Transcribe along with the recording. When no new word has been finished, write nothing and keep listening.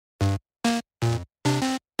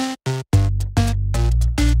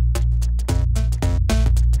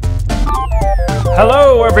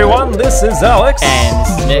Hello everyone, this is Alex. And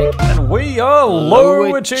this is Nick. And we are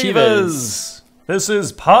Low Achievers. This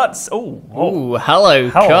is parts... Oh, Ooh,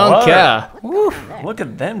 hello, Conker. Look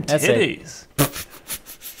at them titties.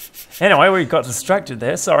 Anyway, we got distracted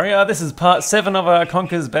there, sorry. This is part 7 of our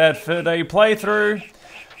Conker's Bad Fur Day playthrough.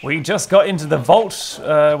 We just got into the vault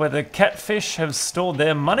where the catfish have stored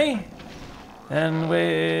their money. And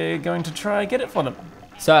we're going to try and get it for them.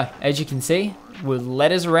 So, as you can see, with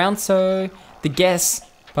letters around, so the guess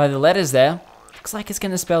by the letters there, looks like it's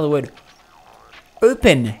going to spell the word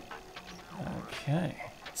open. Okay.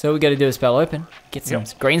 So all we got to do is spell open, get some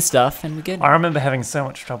green stuff, and we're good. I remember having so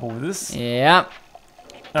much trouble with this. Yeah.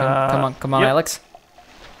 Come on, Alex.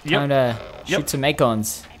 Time to shoot some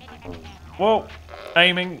acorns. Whoa,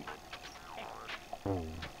 aiming.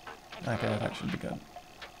 Okay, that should be good.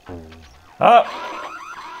 Oh,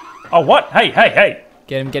 what? Hey.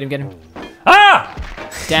 Get him. Ah!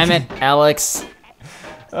 Damn it, Alex.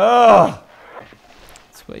 Oh.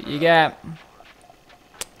 That's what you got.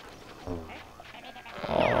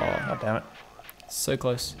 Oh, damn it. So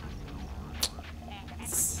close.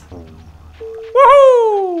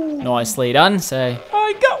 Woohoo! Nicely done, so.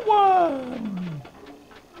 I got one!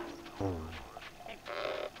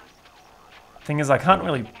 Thing is, I can't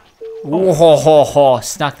really...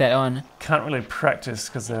 Snuck that on. Can't really practice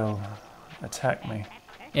because they'll attack me.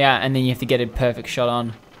 Yeah, and then you have to get a perfect shot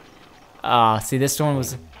on. See, this one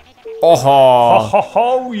was...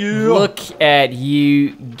 Oh, yeah! Look at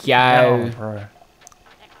you go. Oh, bro.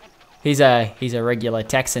 He's a regular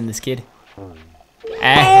Texan, this kid.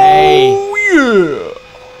 Hey. Oh, yeah!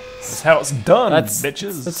 That's how it's done,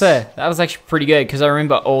 bitches. That was actually pretty good, because I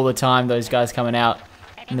remember all the time those guys coming out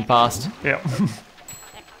in the past. Yeah.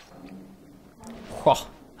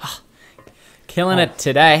 Killing it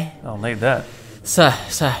today. I'll need that. So.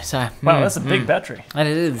 Wow, that's a big battery. That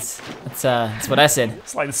it is. That's what I said.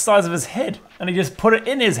 It's like the size of his head, and he just put it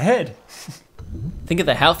in his head. Think of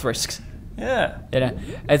the health risks. Yeah. You know,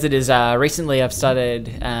 as it is, recently I've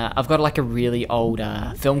started, I've got like a really old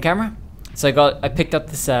film camera. So I picked up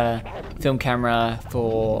this film camera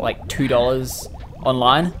for like $2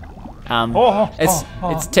 online.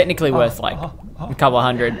 It's technically worth like a couple of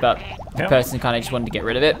hundred, but the person kind of just wanted to get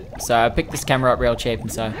rid of it. So I picked this camera up real cheap,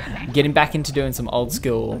 and so I'm getting back into doing some old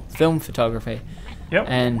school film photography. Yep.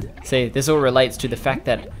 And see, this all relates to the fact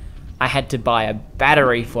that I had to buy a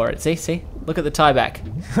battery for it. See, look at the tie back.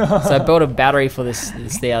 So I bought a battery for this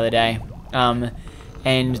the other day. And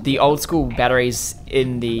the old school batteries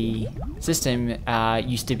in the system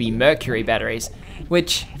used to be mercury batteries,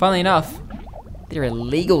 which, funnily enough, they're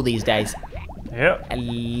illegal these days. Yep.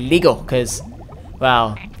 Illegal, because,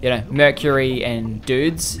 well, you know, mercury and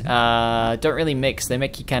dudes don't really mix. They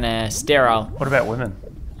make you kind of sterile. What about women?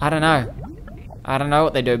 I don't know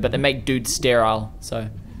what they do, but they make dudes sterile. So.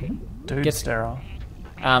 Dudes sterile.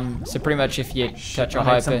 So pretty much if you touch a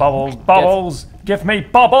hyper... some bubbles! Give me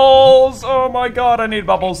bubbles! Oh my god, I need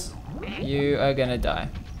bubbles! You are gonna die.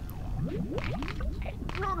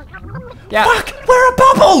 Yeah. Fuck! Where are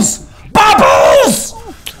bubbles? Bubbles!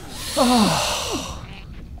 Oh.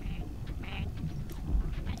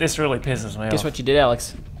 This really pisses me off. Guess what you did,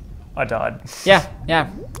 Alex? I died. Yeah.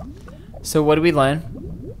 So what did we learn?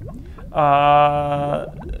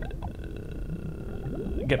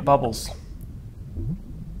 Get bubbles.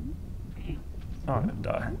 Oh, I'm gonna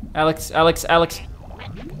die. Alex.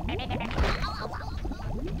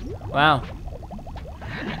 Wow.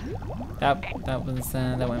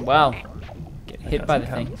 That went well. Get hit by the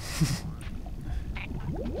thing.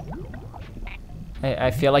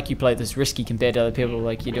 I feel like you play this risky compared to other people,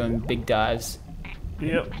 like you're doing big dives.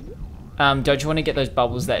 Yep. Don't you want to get those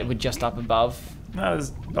bubbles that were just up above? No,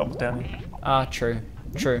 there's bubbles down here. Ah, true.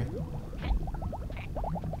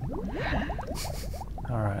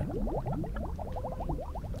 Alright.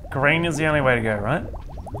 Green is the only way to go, right?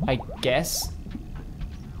 I guess.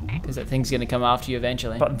 Because that thing's going to come after you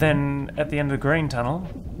eventually. But then, at the end of the green tunnel,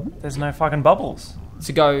 there's no fucking bubbles.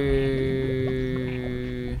 So go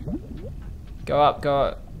up.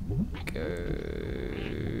 Go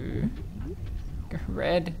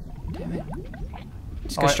red. Damn it.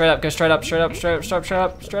 Just go straight up, straight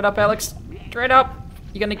up, Alex. Straight up.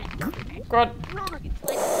 You're going to... God.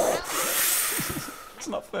 It's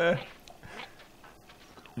not fair.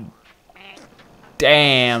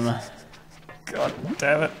 Damn. God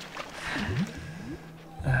damn it.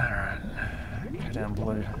 Alright. Go down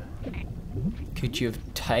blue. Could you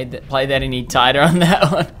have played that any tighter on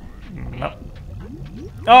that one? Nope.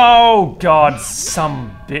 Oh god,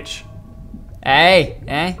 some bitch. Hey,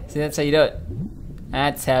 see, that's how you do it.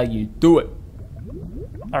 That's how you do it.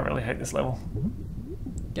 I really hate this level.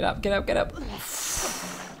 Get up, get up, get up.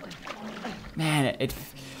 Man,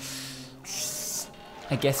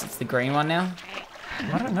 I guess it's the green one now.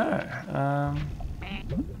 I don't know.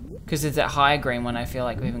 Because it's that higher green one I feel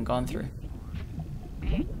like we haven't gone through.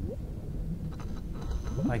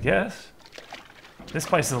 I guess. This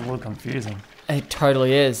place is a little confusing. It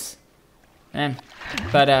totally is. Man.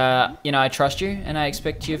 But, you know, I trust you, and I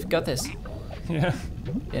expect you've got this. Yeah.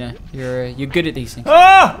 You know, you're good at these things.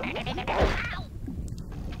 Ah!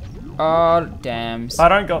 Oh, damn. I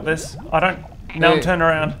don't got this. I don't. Now I'm turning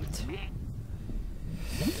around.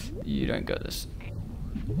 You don't got this.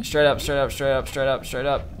 Straight up, straight up, straight up, straight up, straight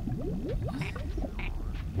up.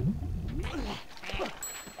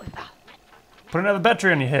 Put another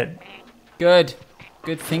battery on your head. Good.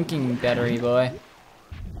 Good thinking, battery boy.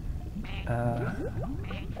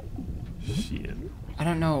 Shit. I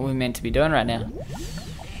don't know what we're meant to be doing right now.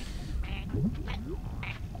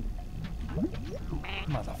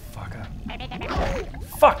 Motherfucker.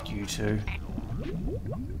 Fuck you two.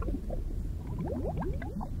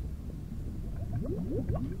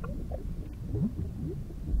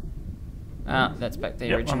 Ah, that's back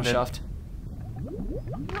the original I'm dead. shaft.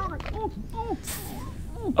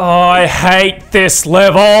 Oh, I hate this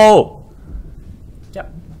level!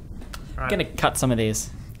 Yep. Right. Gonna cut some of these.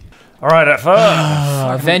 Alright, at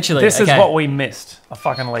first. Eventually. This is okay. what we missed. A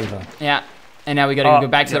fucking lever. Yeah. And now we gotta go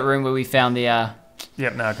back to yep. the room where we found the,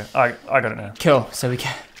 Yep, now I got it now. Cool. So we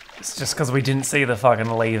can It's just because we didn't see the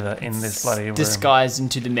fucking lever in this bloody room. disguise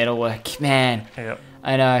into the metalwork. Man. Yep.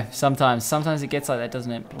 I know. Sometimes it gets like that,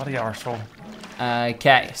 doesn't it? Bloody arsehole.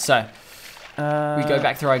 Okay, so we go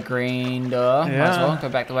back through our green door. Might as well go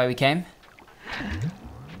back the way we came.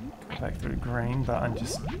 Go back through green, but I'm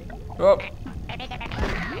just... Oh.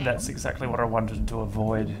 That's exactly what I wanted to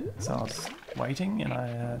avoid. So I was waiting, and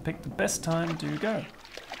I picked the best time to go.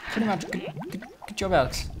 Pretty much. Good job,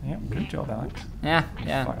 Alex. Yep, good job, Alex. Yeah.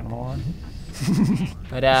 Fucking moron.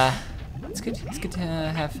 But it's good. It's good to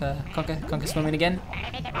have Conker swimming again.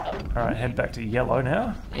 Alright, head back to yellow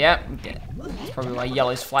now. Yep. That's probably why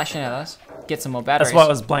yellow's flashing at us. Get some more batteries. That's why it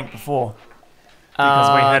was blank before.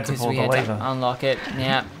 Because we had to pull the lever. To unlock it.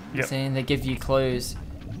 Yeah. Yep. See, they give you clues.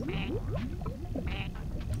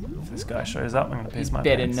 If this guy shows up, I'm going to piss my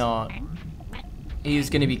Better pants. not.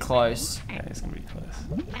 He's gonna be close. Yeah, he's going to be close.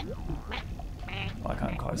 I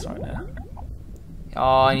can't close right now.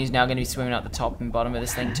 Oh, and he's now gonna be swimming up the top and bottom of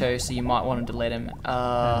this thing too, so you might want him to let him.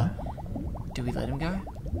 Do we let him go?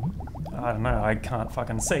 I don't know, I can't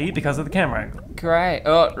fucking see because of the camera angle. Great.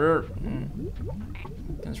 Oh,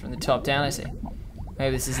 comes from the top down, I see.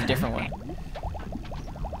 Maybe this is a different one.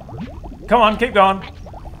 Come on, keep going.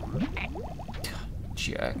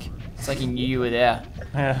 Jerk. It's like he knew you were there.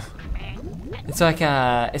 Yeah. It's like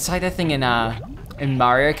that thing in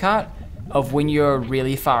Mario Kart of when you're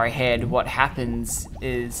really far ahead. What happens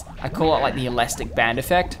is I call it like the elastic band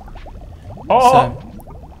effect. Oh.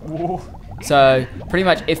 So pretty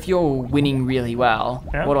much, if you're winning really well,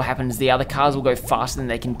 Yeah. what'll happen is the other cars will go faster than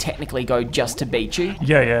they can technically go just to beat you.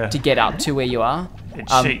 Yeah. To get up to where you are. It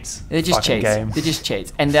cheats. They're just Fucking cheats. game. They're just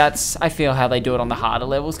cheats, and that's I feel how they do it on the harder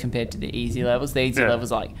levels compared to the easy levels. The easy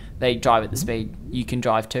levels, like they drive at the speed you can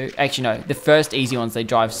drive to. Actually, no, the first easy ones they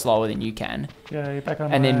drive slower than you can. Yeah, you're back on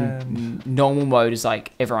And land. then normal mode is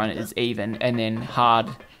like everyone is even, and then hard,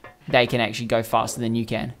 they can actually go faster than you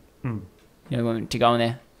can. You know, when to go in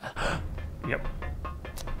there. Yep.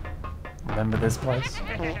 Remember this place?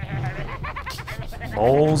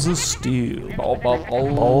 Balls of steel.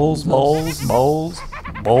 Balls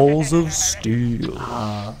of steel.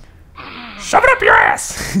 Shove it up your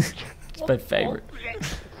ass! It's my favorite.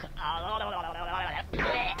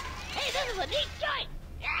 Hey, this is a neat joint.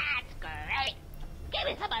 That's great. Give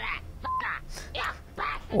me some of that. Yeah,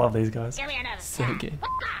 bastard. Love these guys. Give me another. So good.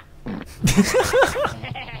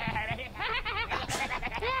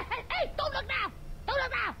 Hey, don't look now. Don't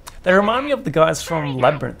look now. They remind me of the guys from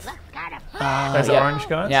Labyrinth. Kind of Those yeah. orange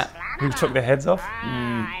guys. Yeah. Who took their heads off.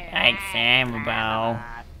 Like Samuel.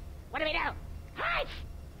 What do we do? Hide!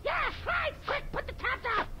 Yes, hide! Quick, put the top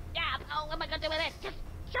down! Yeah, oh, what am I gonna do with it? Just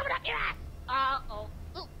shove it up your ass!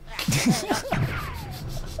 Ooh.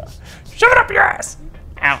 Shove it up your ass!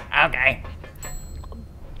 Oh, okay.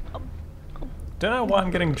 Don't know why I'm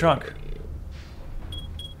getting drunk.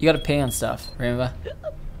 You gotta pee on stuff, remember?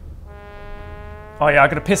 Oh yeah, I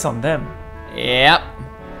gotta piss on them. Yep.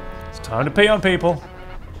 It's time to pee on people.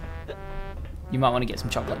 You might want to get some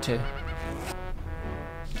chocolate too.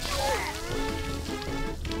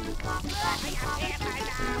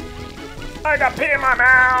 I got pee in my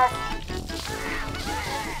mouth!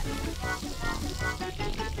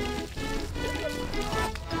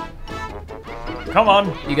 Come on.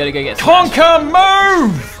 You gotta go get smashed. Conker,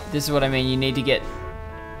 move! This is what I mean. You need to get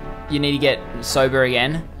sober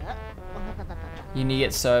again. You need to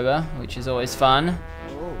get sober, which is always fun.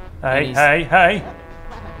 Hey, hey, hey.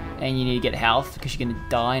 And you need to get health because you're gonna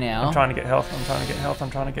die now. I'm trying to get health. I'm trying to get health.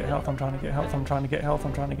 I'm trying to get health. I'm trying to get health. I'm trying to get health.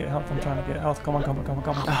 I'm trying to get health. I'm trying to get health. Come on, come on, come on,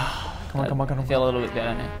 come on. Come on, come on, come I on. feel a little bit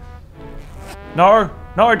better now. No,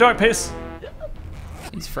 no, don't piss.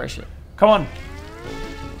 He's fresh. Come on.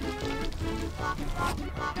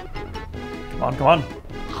 Come on, come on.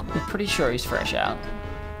 I'm pretty sure he's fresh out.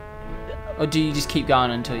 Or do you just keep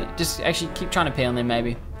going until you... Just actually keep trying to pee on them,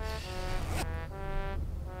 maybe.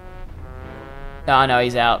 Oh, no,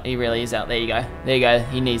 he's out. He really is out. There you go. There you go.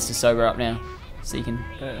 He needs to sober up now. So you can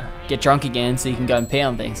get drunk again so you can go and pee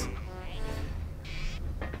on things.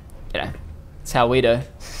 You know, that's how we do.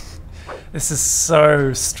 This is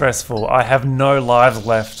so stressful. I have no lives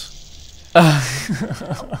left.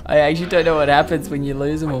 I actually don't know what happens when you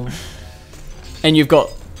lose them all. And you've got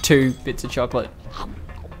 2 bits of chocolate.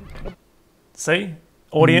 See?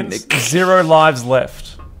 Audience, 0 lives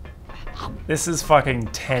left. This is fucking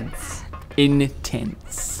tense.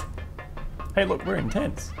 Intense. Hey, look, we're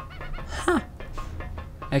intense. Actually,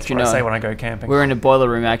 That's what I say no. when I go camping. We're in a boiler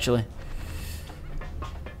room, actually.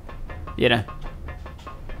 You know.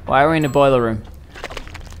 Why are we in a boiler room?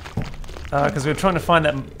 Because we're trying to find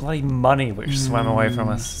that bloody money which swam away from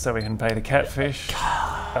us so we can pay the catfish.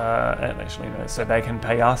 And actually, no, so they can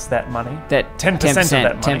pay us that money. That 10% of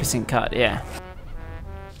that money. 10% cut, yeah.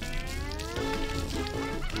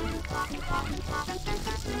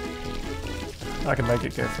 I can make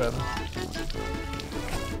it go further.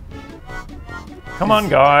 Come on,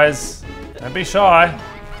 guys. Don't be shy.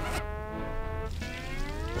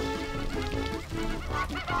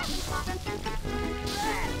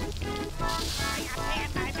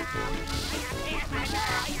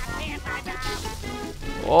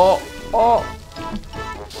 Oh, oh.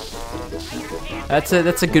 That's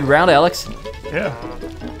a good round, Alex. Yeah.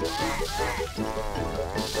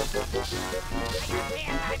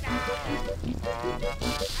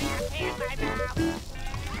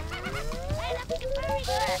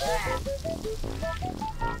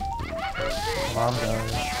 Come on,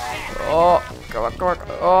 guys. Oh, come on, come on.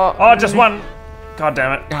 Oh, Oh, just one. God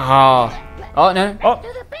damn it. oh, oh no. Oh,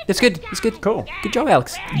 That's good. That's good. cool. Good job,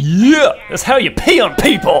 Alex. Yeah, that's how you pee on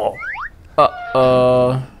people.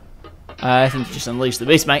 I think you just unleashed the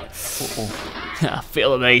beast, mate. I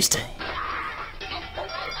feel the beast.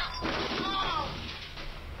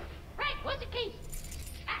 Right, where's the key?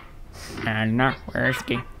 No, where's the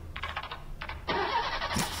key?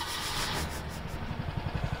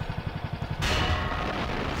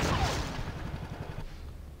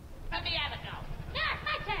 Let me have it go. No, it's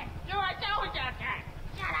my turn. No, it's always your turn.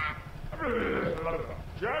 Shut up.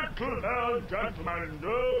 Gentlemen,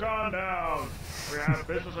 do calm down. We have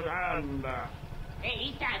business at hand. Hey,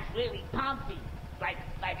 he sounds really pumpy. Like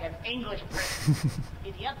an English person.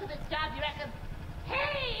 Is he up to this job, you reckon?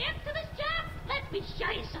 Hey, up to this job? Let me show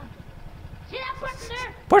you something. See that button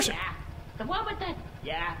there? Push it. Yeah. The one with the...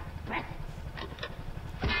 Yeah, press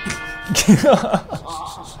it.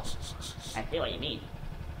 Oh, I see what you mean.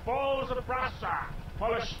 Balls of brass, sir.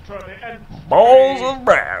 Polished to the end. Balls of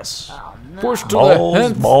brass. Oh, no. Push to Balls, the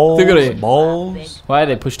nth balls, degree. balls, Why are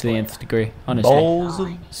they pushed to the nth degree? Honestly. balls of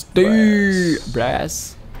Steel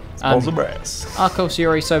brass. balls of brass. Oh, cool. So you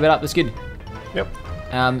already sobered up. That's good. Yep.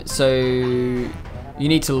 So you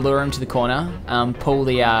need to lure him to the corner. Pull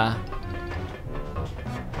the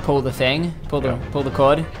thing. Pull the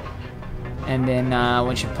cord. And then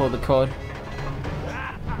once you pull the cord.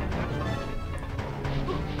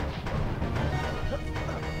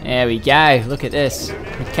 There we go. Look at this.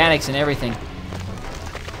 Mechanics and everything.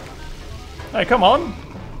 Hey, come on.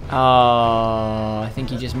 Oh, I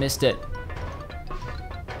think you just missed it.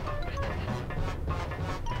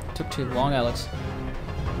 Took too long, Alex.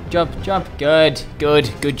 Jump, jump. Good,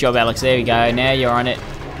 good, good job, Alex. There we go. Now you're on it.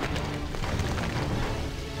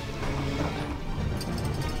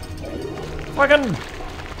 Fucking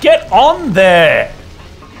get on there.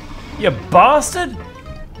 You bastard.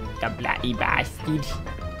 You bloody bastard.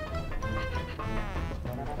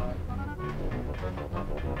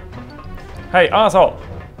 Hey, asshole.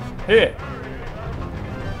 Here.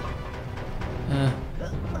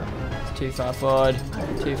 It's too far forward.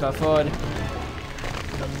 Too far forward.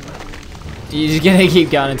 You're just gonna keep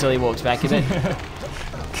going until he walks back, is it?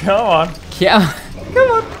 Come on. Yeah.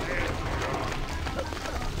 Come on.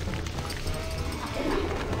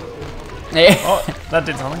 Yeah. Oh, that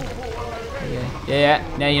did something. Yeah.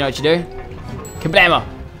 Now you know what you do. Kablammer.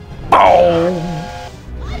 Oh.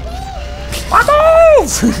 My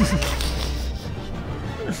balls!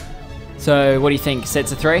 So, what do you think?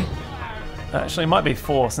 Sets of 3? Actually, it might be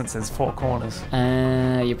 4 since there's 4 corners.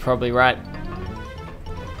 You're probably right.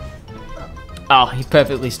 Oh, he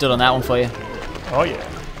perfectly stood on that one for you. Oh yeah.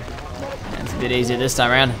 It's a bit easier this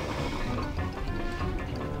time around.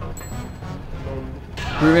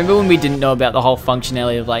 Remember when we didn't know about the whole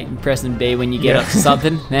functionality of like pressing B when you get up to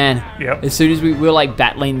something? Man, Yep. as soon as we were like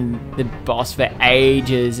battling the boss for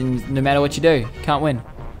ages, and no matter what you do, can't win.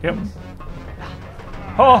 Yep.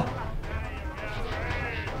 Oh!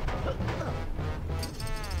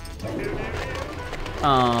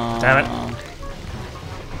 Oh, Damn it.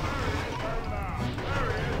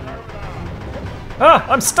 Ah!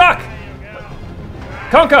 I'm stuck!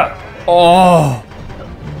 Conker! Oh!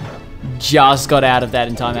 Just got out of that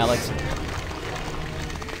in time, Alex.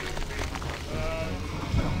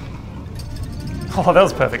 Oh, that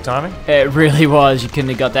was perfect timing. It really was. You couldn't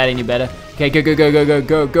have got that any better. Okay, go, go, go, go, go,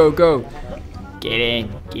 go, go, go. Get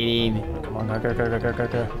in, get in. Come on, go, go, go, go, go,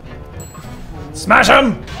 go. Smash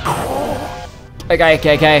him! Okay,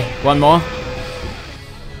 okay, okay. One more.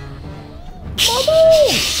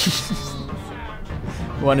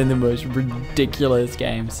 One of the most ridiculous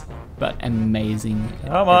games, but amazing.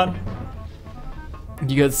 Come on.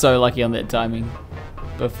 You got so lucky on that timing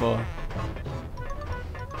before.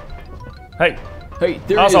 Hey, Hey,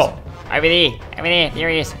 there he is. asshole. Over there, there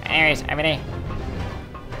he is, over there.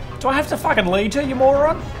 Do I have to fucking lead you, you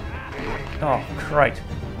moron? Oh, great.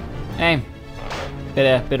 Hey, bit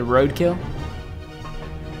of roadkill.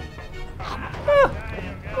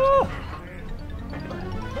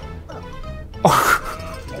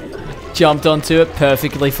 Jumped onto it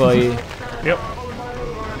perfectly for you. Yep.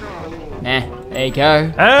 Nah, there you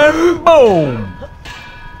go. And boom!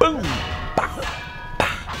 Boom!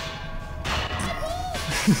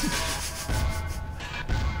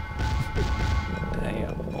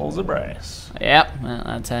 Damn, balls of brass. Yep, well,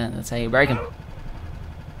 that's how you break them.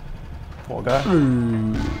 Poor guy.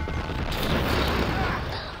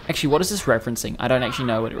 Actually, what is this referencing? I don't actually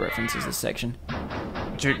know what it references this section.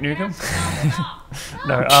 Duke Nukem?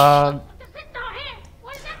 No,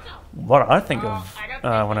 what I think of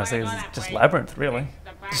when I say is just Labyrinth, really.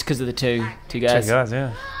 Just because of the two Two guys. guys,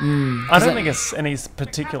 yeah. I don't think it's any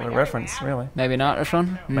particular reference, really. Maybe not this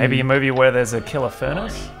one. Maybe a movie where there's a killer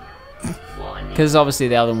furnace? Because obviously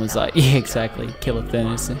the other one was like, yeah, exactly, killer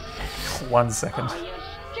furnace. 1 second. You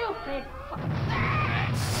stupid.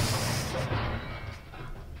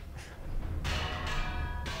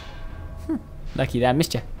 Lucky that I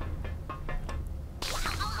missed you.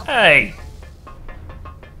 Hey!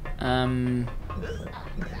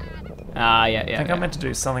 Yeah. I think I meant to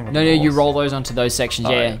do something with No, the you balls. roll those onto those sections,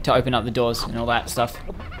 Oh, yeah, yeah. to open up the doors and all that stuff.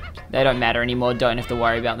 They don't matter anymore, don't have to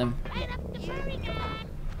worry about them.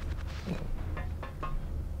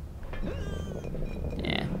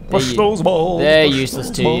 Yeah. Push those balls. They're push useless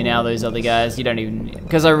those to you balls. now, those other guys. You don't even...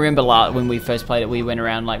 Because I remember when we first played it, we went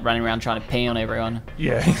around, like, running around trying to pee on everyone.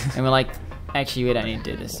 Yeah. And we're like, actually, we don't need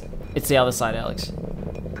to do this. It's the other side, Alex.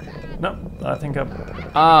 No, I think I'm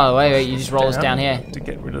Oh, wait, you just roll us down here. to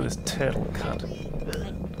get rid of this turtle cut.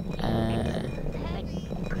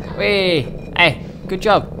 Wee! Hey, good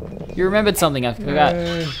job. You remembered something, I forgot.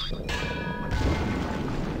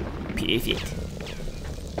 Perfect.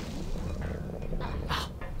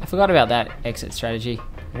 I forgot about that exit strategy.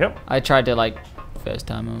 Yep. I tried to, like, first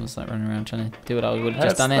time I was like running around trying to do what I would have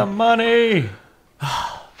just That's done the there. money.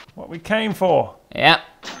 What we came for, Yep.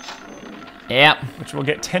 Yep. which we'll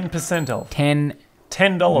get 10% of. 10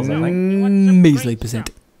 $10, I think. measly percent.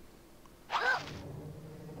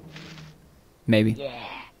 Maybe.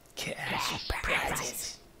 Cash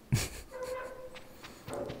prizes.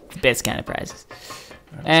 The best kind of prizes.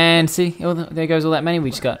 And see, oh, there goes all that money we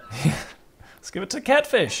just got. Let's give it to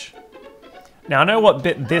Catfish. Now I know what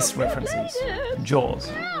bit this references.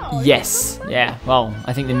 Jaws. Yes. Yeah. Well,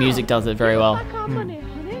 I think the music does it very well. Honey,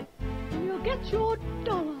 you'll get your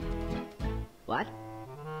dollar. What?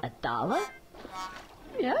 $1?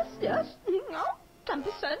 Yes, yes. No,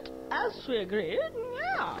 10%, as we agreed.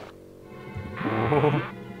 Yeah.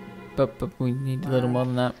 But we need a little more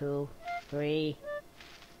than that. 2, 3,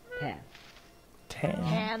 10.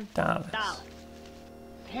 $10.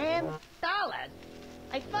 $10?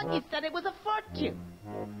 I thought you said it was a fortune.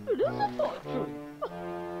 It is a fortune.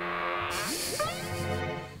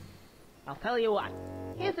 I'll tell you what.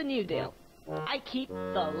 Here's a new deal. I keep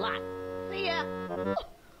the lot. See ya.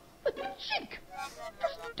 A chick.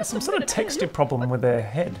 There's some sort of texture problem with their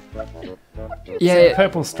head. Yeah.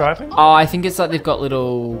 Purple striping? Oh, I think it's like they've got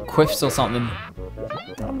little quiffs or something.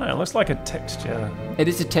 I don't know, it looks like a texture. It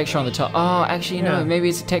is a texture on the top. Oh, actually, no, Yeah. maybe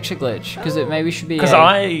it's a texture glitch because it maybe should be. Because a-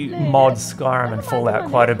 I mod Skyrim and Fallout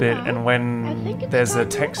quite a bit, and when there's a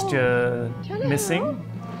texture missing,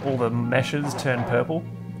 all the meshes turn purple.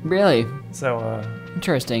 Really So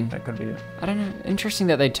interesting. that could be it. I don't know. Interesting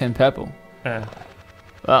that they turn purple. Yeah.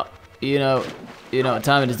 Well, you know what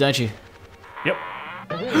time it is, don't you? Yep.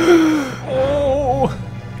 Oh!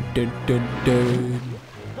 Dun, dun, dun.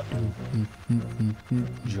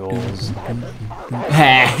 Jaws. Oh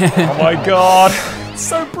my god! It's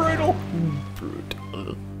so brutal!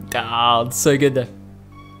 Oh, it's so good though.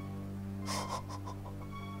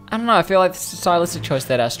 I don't know. I feel like it's a stylistic choice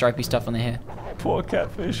that stripy stuff on the hair. Poor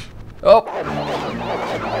catfish. Oh.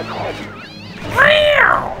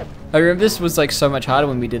 I remember this was like so much harder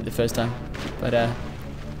when we did it the first time, but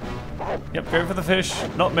Yep, go for the fish,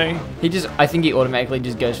 not me. I think he automatically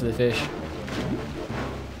just goes for the fish.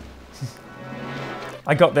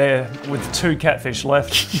 I got there with 2 catfish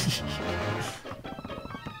left.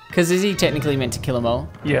 Cause is he technically meant to kill them all?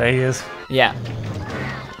 Yeah, he is. Yeah.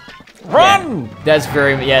 Run! That's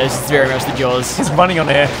very this is very much the Jaws. He's running on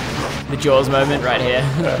air. The Jaws moment right here.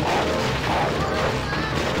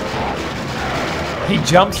 He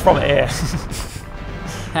jumps from air.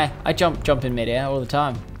 Hey, I jump in midair all the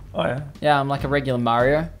time. Oh yeah. Yeah, I'm like a regular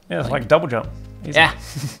Mario. Yeah, it's like double jump. Easy. Yeah.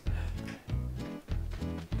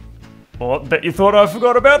 Well, I bet you thought I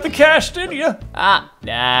forgot about the cash, didn't you?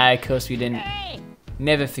 Nah, of course we didn't.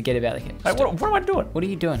 Never forget about the Hey, what am I doing? What are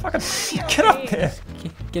you doing? Fucking get up there.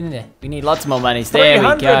 Get in there. We need lots more money. There we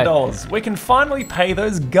go. $300. We can finally pay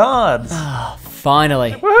those guards.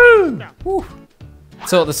 Finally. Woohoo! Woo.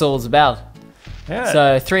 That's what this all is about. Yeah.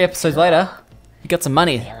 So 3 episodes later, we got some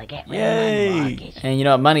money. Yay! And you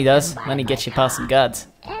know what money does? Money gets you past some guards.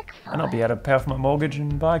 And I'll be able to pay off my mortgage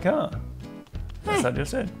and buy a car. As I just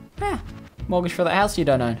said. Mortgage for the house you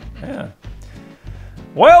don't own. Yeah.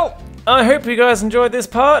 Well, I hope you guys enjoyed this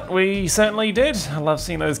part. We certainly did. I love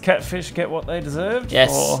seeing those catfish get what they deserved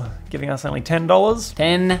Yes. for giving us only $10.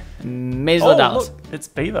 10 measly Oh, dollars. look, it's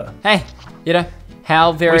beaver. Hey, you know,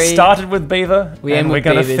 how very... We started with beaver, We and end we're with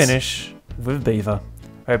going to beavers. finish with beaver.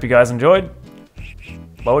 Hope you guys enjoyed.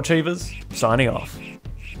 Low Achievers, signing off.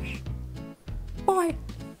 Bye.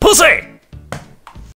 Pussy!